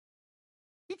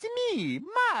It's me,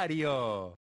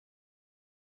 Mario.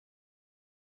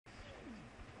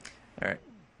 All right.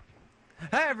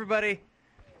 Hi, everybody.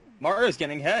 Mario's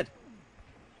getting head.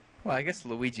 Well, I guess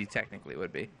Luigi technically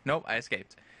would be. Nope, I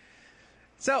escaped.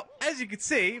 So, as you can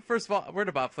see, first of all, we're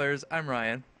the Bot Players. I'm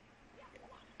Ryan.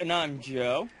 And I'm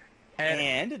Joe.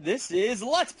 And this is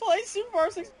Let's Play Super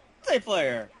Mario 6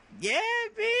 Multiplayer. yeah,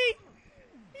 B!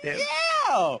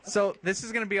 Yeah! So, this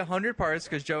is going to be 100 parts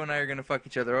because Joe and I are going to fuck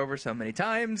each other over so many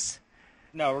times.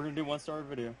 No, we're going to do one-star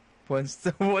video.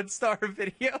 One-star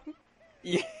video?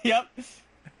 Yep.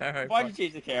 All right, Why'd you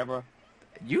change the camera?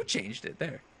 You changed it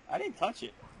there. I didn't touch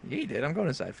it. Yeah, you did. I'm going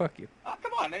inside. Fuck you. Oh,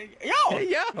 come on. Yo! Hey,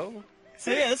 yo!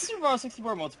 So yeah, this is Super Mario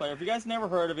 64 multiplayer. If you guys never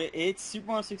heard of it, it's Super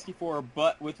Mario 64,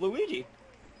 but with Luigi.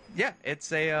 Yeah,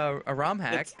 it's a ROM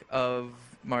hack of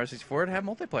Mario 64 to have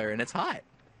multiplayer, and it's hot.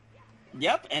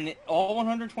 Yep, and all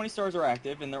 120 stars are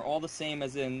active, and they're all the same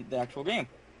as in the actual game.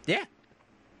 Yeah.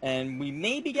 And we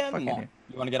may be getting them all. Fucking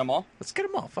You want to get them all? Let's get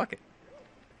them all. Fuck it.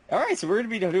 Alright, so we're going to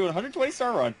be doing a 120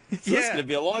 star run. So this is Yeah. going to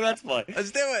be a long Let's Play.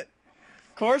 Let's do it.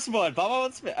 Course 1,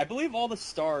 Bob Smith. I believe all the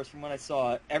stars from what I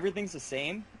saw, everything's the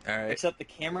same. All right. Except the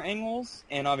camera angles,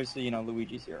 and obviously, you know,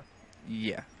 Luigi's here.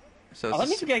 Yeah. So Oh, that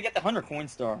means we gotta get the 100 coin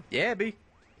star. yeah, B.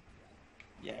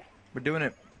 Yeah. We're doing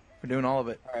it. We're doing all of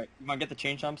it. Alright, you wanna get the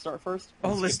chain jump start first?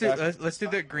 Oh, let's do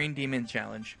the Green Demon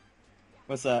challenge.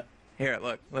 What's that? Here,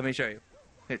 look. Let me show you.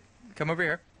 Here, come over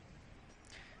here.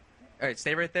 All right,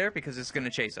 stay right there because it's gonna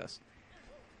chase us.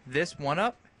 This one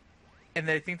up, and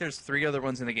then I think there's 3 other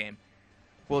ones in the game.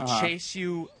 Will chase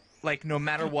you like no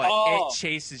matter what. Oh. It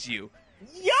chases you.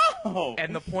 Yo!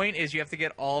 And the point is you have to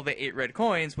get all the 8 red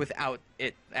coins without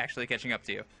it actually catching up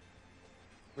to you.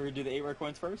 We're gonna do the 8 red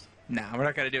coins first? Nah, we're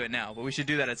not gonna do it now, but we should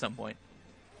do that at some point.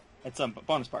 It's some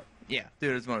bonus part. Yeah, do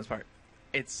it as bonus part.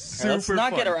 It's super Alright, let's not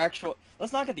fun. get our actual.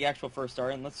 Let's not get the actual first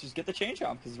star, and let's just get the chain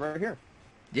jump because it's right here.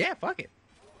 Yeah, fuck it.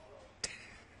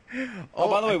 Oh,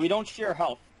 by the way, we don't share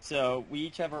health, so we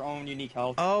each have our own unique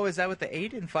health. Oh, is that what the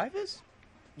 8 and 5 is?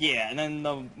 Yeah, and then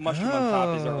the mushroom on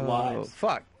top is our lives.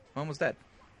 Fuck. I'm almost dead.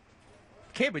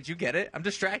 Okay, but you get it. I'm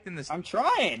distracting this. I'm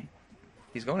trying.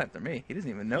 He's going after me. He doesn't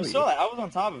even know You you. saw that? I was on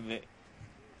top of it.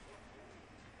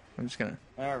 I'm just gonna.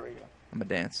 There we go. I'm gonna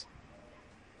dance.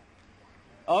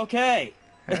 Okay.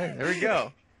 Hey, there we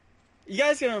go. You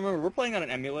guys gotta remember, we're playing on an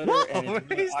emulator. Whoa, and it's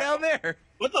really he's down there.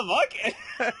 What the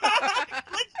fuck?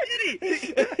 That's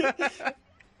shitty.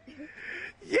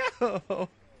 Yo.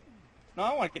 No,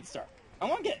 I want to get the star. I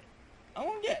want to get it. I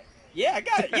want to get it. Yeah, I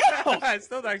got it. Yo! I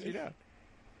still knocked you down.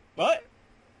 What?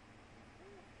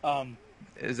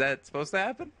 Is that supposed to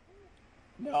happen?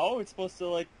 No, it's supposed to,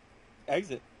 like,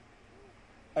 exit.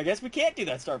 I guess we can't do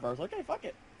that star first. Okay, fuck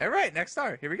it. All right, next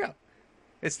star. Here we go.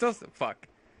 It's still fuck.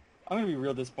 I'm gonna be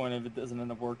real disappointed if it doesn't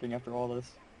end up working after all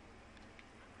this.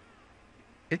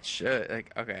 It should.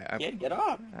 Like, okay, Kid, get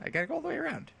up. I gotta go all the way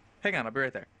around. Hang on, I'll be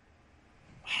right there.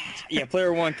 Yeah,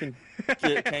 player 1 can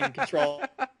control.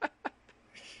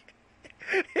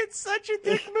 It's such a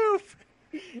dick move.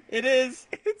 It is.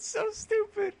 It's so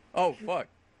stupid. Oh fuck!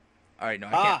 All right, no,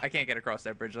 I can't get across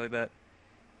that bridge like that.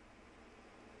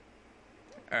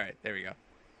 All right, there we go.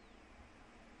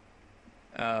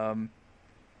 All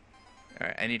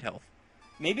right, I need health.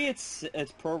 Maybe it's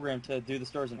programmed to do the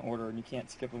stars in order, and you can't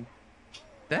skip them.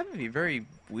 That would be very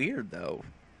weird, though.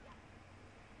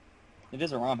 It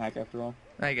is a ROM hack after all.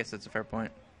 I guess that's a fair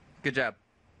point. Good job.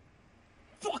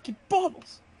 Fucking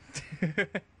bubbles.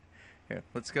 Here,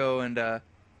 let's go and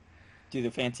Do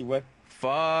the fancy whip.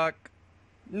 fuck.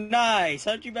 Nice.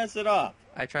 How'd you mess it up?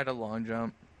 I tried a long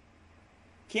jump.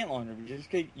 Can't long jump.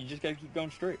 You just gotta keep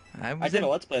going straight. I I did a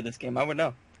let's play this game. I would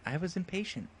know. I was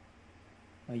impatient.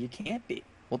 No, you can't be.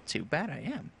 Well, too bad I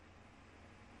am.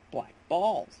 Black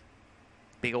balls.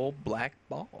 Big old black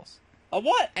balls. A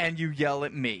what? And you yell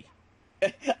at me.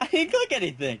 I didn't click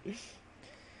anything. You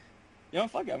know,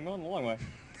 fuck it. I'm going the long way.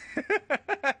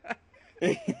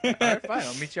 Alright, fine.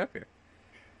 I'll meet you up here.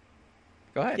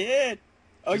 Go ahead. Kid.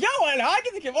 Oh, yo, and I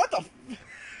get the kid. What the?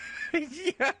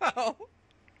 Yo!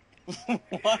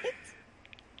 What?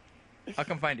 I'll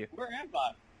come find you. Where am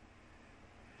I?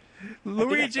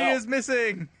 Luigi fell. is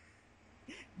missing!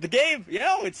 The game.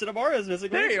 Yo, it's Mario's missing.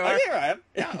 There you Oh, are. here I am.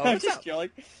 Yo, I'm what's just up? chilling.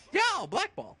 Yo,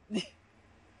 black ball!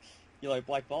 You like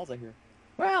black balls, I hear.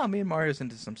 Well, me and Mario's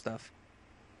into some stuff.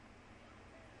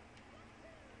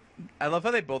 I love how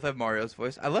they both have Mario's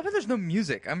voice. I love how there's no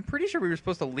music. I'm pretty sure we were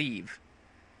supposed to leave.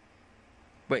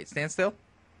 Wait, stand still?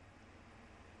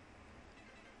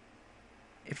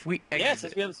 If we exit... Yeah,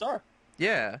 since we have a star.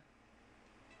 Yeah.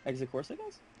 Exit course, I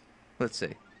guess? Let's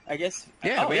see. I guess.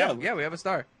 Yeah, oh, we have a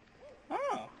star. Oh.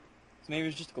 So maybe it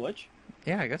was just a glitch?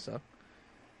 Yeah, I guess so.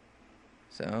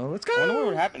 So let's go. I wonder what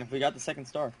would happen if we got the second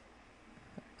star.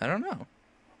 I don't know.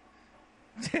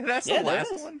 That's Yeah, the there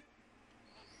last it is. one.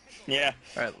 Yeah.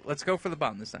 All right, let's go for the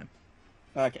bomb this time.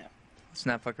 Okay. Let's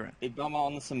not fuck around. Big bomb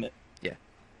on the submit. Yeah.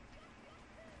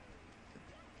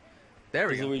 There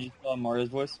we Is go. Luigi Mario's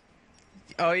voice?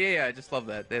 Oh yeah, I just love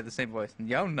that. They have the same voice.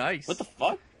 Yo, nice. What the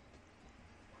fuck?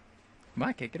 Come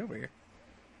on, kid, get over here.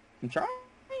 I'm trying.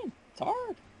 It's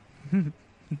hard.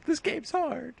 This game's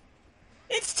hard.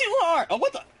 It's too hard. Oh,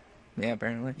 what the? Yeah,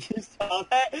 apparently. You saw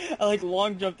that? I like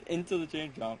long jumped into the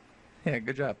chain jump. Yeah,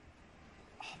 good job.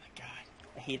 Oh my god.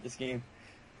 I hate this game.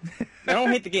 I don't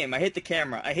hate the game. I hate the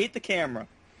camera. I hate the camera.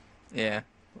 Yeah.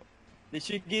 They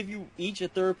should give you each a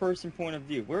third-person point of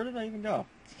view. Where did I even go?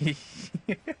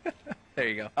 There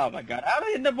you go. Oh my god. How did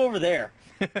I end up over there?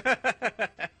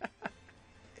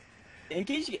 In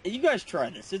case you guys try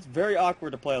this, it's very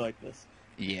awkward to play like this.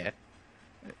 Yeah.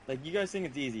 Like, you guys think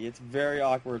it's easy. It's very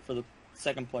awkward for the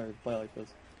second player to play like this.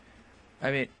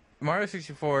 I mean, Mario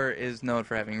 64 is known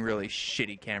for having really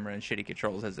shitty camera and shitty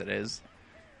controls as it is.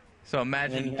 So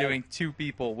imagine doing two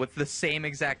people with the same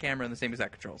exact camera and the same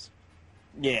exact controls.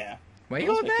 Yeah. Why are you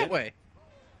Let's going make that it. way?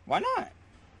 Why not?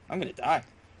 I'm gonna die.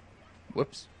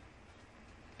 Whoops.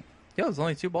 Yo, there's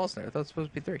only 2 balls there. I thought it was supposed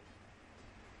to be 3.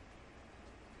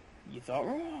 You thought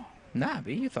wrong. Nah,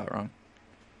 B, you thought wrong.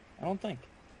 I don't think.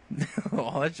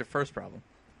 Well, that's your first problem.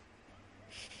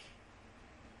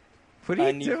 What are I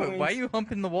you need doing? coins. Why are you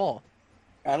humping the wall?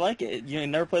 I like it. You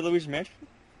never played Luigi's Mansion?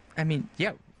 I mean,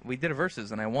 yeah, we did a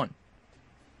versus and I won.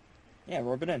 Yeah,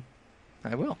 rub it in.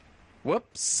 I will.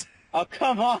 Whoops. Oh,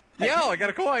 come on. Yo, I got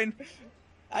a coin.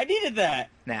 I needed that.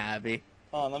 Nah, B.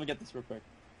 Hold on, let me get this real quick.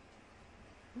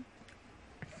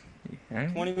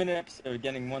 Alright. 20-minute episode,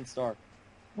 getting 1 star.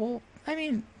 Well, I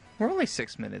mean, we're only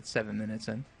 6 minutes, 7 minutes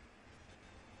in.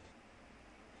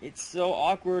 It's so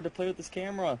awkward to play with this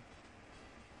camera.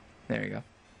 There you go.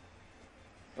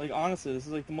 Like, honestly, this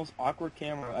is like the most awkward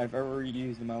camera I've ever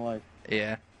used in my life.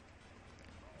 Yeah.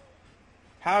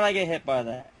 How did I get hit by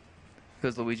that?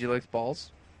 Because Luigi likes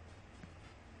balls.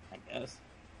 I guess.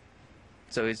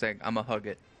 So he's like, I'm going to hug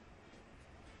it.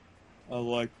 I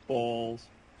like balls.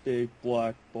 Big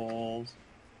black balls.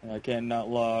 And I cannot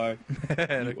lie.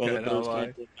 And You other birds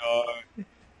can't deny.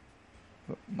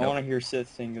 I want to hear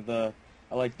Sith sing the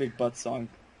I like big butt song.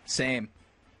 Same.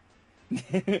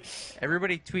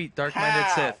 Everybody tweet Dark-Minded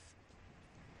How? Sith.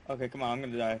 Okay, come on, I'm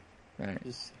gonna die. Alright.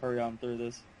 Just hurry on through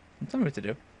this. Tell me what to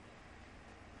do.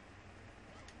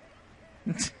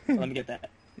 Let me get that.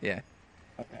 Yeah.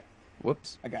 Okay,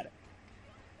 Whoops. I got it.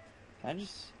 Can I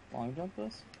just long jump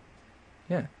this?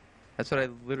 Yeah. That's what I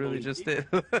literally Luigi? just did.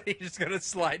 You're just going to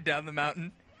slide down the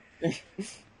mountain.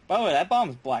 By the way, that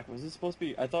bomb's black. Was it supposed to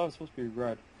be? I thought it was supposed to be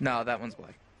red. No, that one's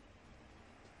black.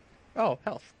 Oh,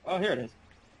 health. Oh, here it is.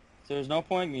 So there's no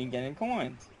point in me getting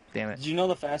coins. Damn it. Did you know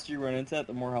the faster you run into it,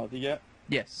 the more health you get?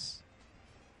 Yes.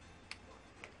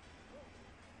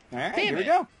 Alright, Damn here we it.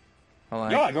 go. Hold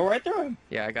on. Yo, I go right through him.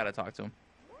 Yeah, I got to talk to him.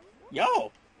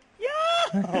 Yo! Yo!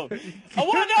 I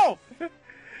wanna know!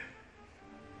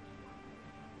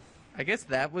 I guess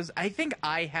that was... I think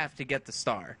I have to get the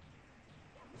star.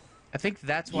 I think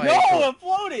that's why... Yo, it I'm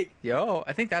floating! Yo,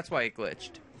 I think that's why it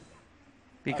glitched.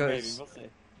 Maybe, Because... we'll see.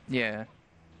 Yeah.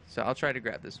 So I'll try to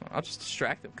grab this one. I'll just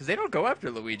distract them. Because they don't go after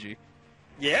Luigi.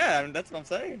 Yeah, I mean, that's what I'm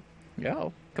saying.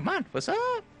 Yo, come on. What's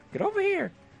up? Get over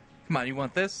here. Come on, you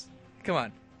want this? Come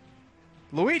on.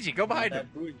 Luigi, go behind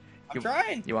him. I'm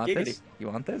trying. You want Giggity. this? You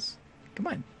want this? Come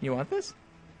on. You want this?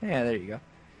 Yeah, there you go.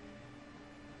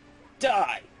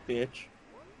 Die, bitch.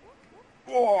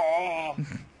 Oh.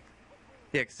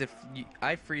 Yeah, because if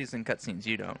I freeze in cutscenes,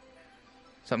 you don't.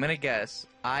 So I'm going to guess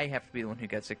I have to be the one who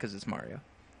gets it because it's Mario.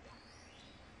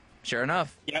 Sure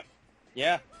enough. Yep.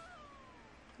 Yeah.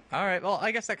 All right, well,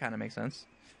 I guess that kind of makes sense.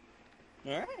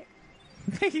 Alright.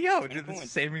 Yo, dude, it's the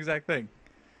same exact thing.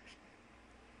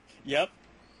 Yep.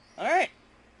 Alright.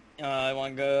 I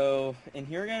want to go in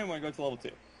here again. I want to go to level 2.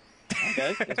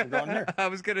 Okay, guess we're going here. I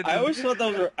was going to do... I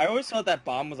always thought that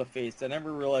bomb was a face. I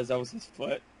never realized that was his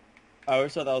foot. I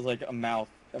always thought that was like a mouth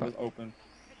that was open.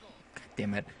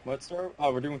 Damn it. What star?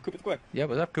 Oh, we're doing Coop with Quick. Yeah,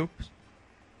 what's up, Coops?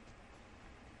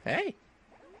 Hey.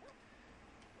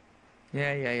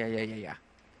 Yeah.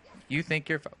 You think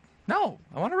you're... No,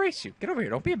 I want to race you. Get over here.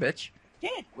 Don't be a bitch.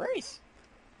 Can't race.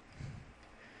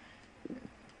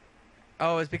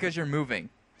 Oh, it's because you're moving,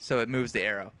 so it moves the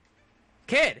arrow.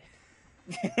 Kid!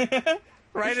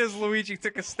 Right as Luigi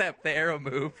took a step, the arrow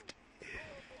moved.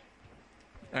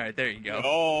 Alright, there you go.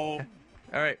 Oh.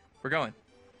 Alright, we're going.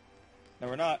 No,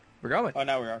 we're not. We're going. Oh,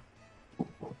 now we are.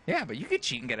 Yeah, but you can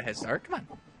cheat and get a head start. Come on.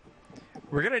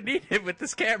 We're gonna need it with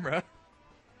this camera.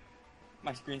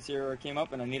 My screensaver came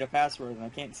up and I need a password and I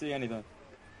can't see anything.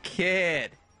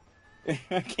 Kid.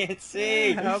 I can't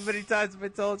see. How many times have I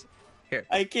told you? Here.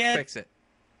 I can't. Fix it.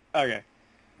 Okay.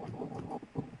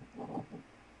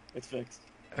 It's fixed.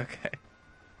 Okay.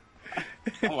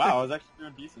 Oh wow, I was actually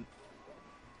doing decent.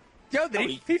 Yo, did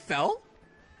he fell?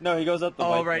 No, he goes up the Oh,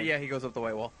 white right, thing. yeah, he goes up the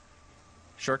white wall.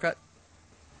 Shortcut?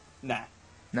 Nah.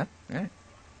 No? Alright.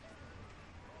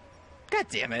 God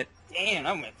damn it. Damn,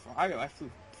 I flew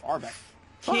far back.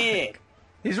 Fuck. Kid.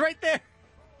 He's right there.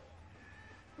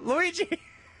 Luigi.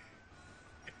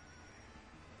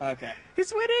 Okay.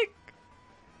 He's winning.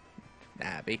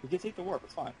 Nabby. We can take the warp,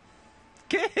 it's fine.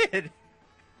 Kid.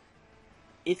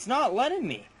 It's not letting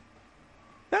me.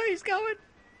 No, he's going.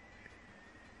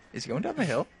 Is he going down the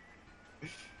hill?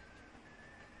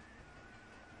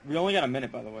 We only got a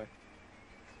minute, by the way.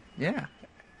 Yeah.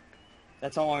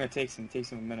 That's how long it takes him. It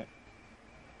takes him a minute.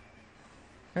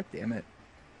 God damn it.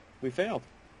 We failed.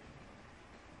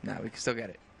 No, we can still get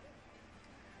it.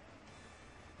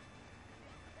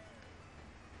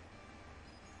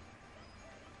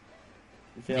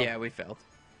 We failed. Yeah, we failed.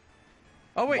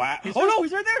 Oh, wait. Wow. He's Oh right- no,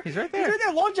 he's right there. He's right there. He's right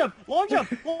there. Long jump. Long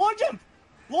jump. Long jump.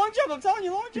 Long jump. I'm telling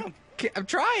you, long jump. I'm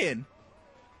trying.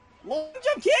 Long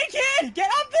jump. Kid. Get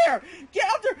up there. Get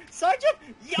up there. Side jump.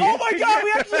 Oh my god,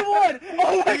 we actually won.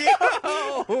 Oh my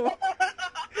Yo!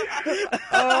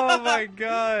 Oh, my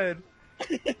God.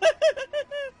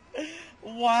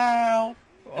 Wow.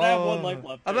 And I have one Oh. life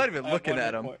left. I'm there. not even I have looking one at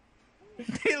hit him. point.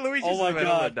 Luigi's Oh my in the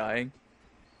middle God. of dying.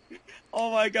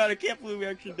 Oh my god, I can't believe we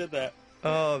actually did that.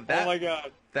 Oh, Oh my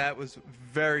god. that was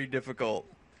very difficult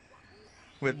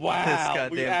with Wow. this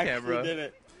goddamn we actually camera. did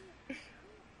it.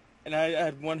 And I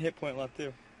had one hit point left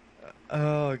too.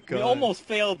 Oh, God. We almost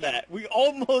failed that. We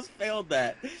almost failed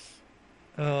that.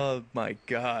 Oh, my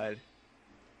God.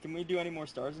 Can we do any more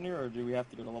stars in here, or do we have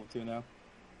to go to level 2 now?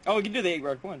 Oh, we can do the 8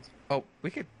 red coins. Oh,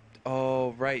 we could...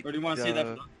 Oh, right. Or do you want to save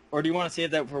that? Or do you want to save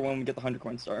that for when we get the 100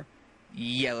 coin star?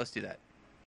 Yeah, let's do that.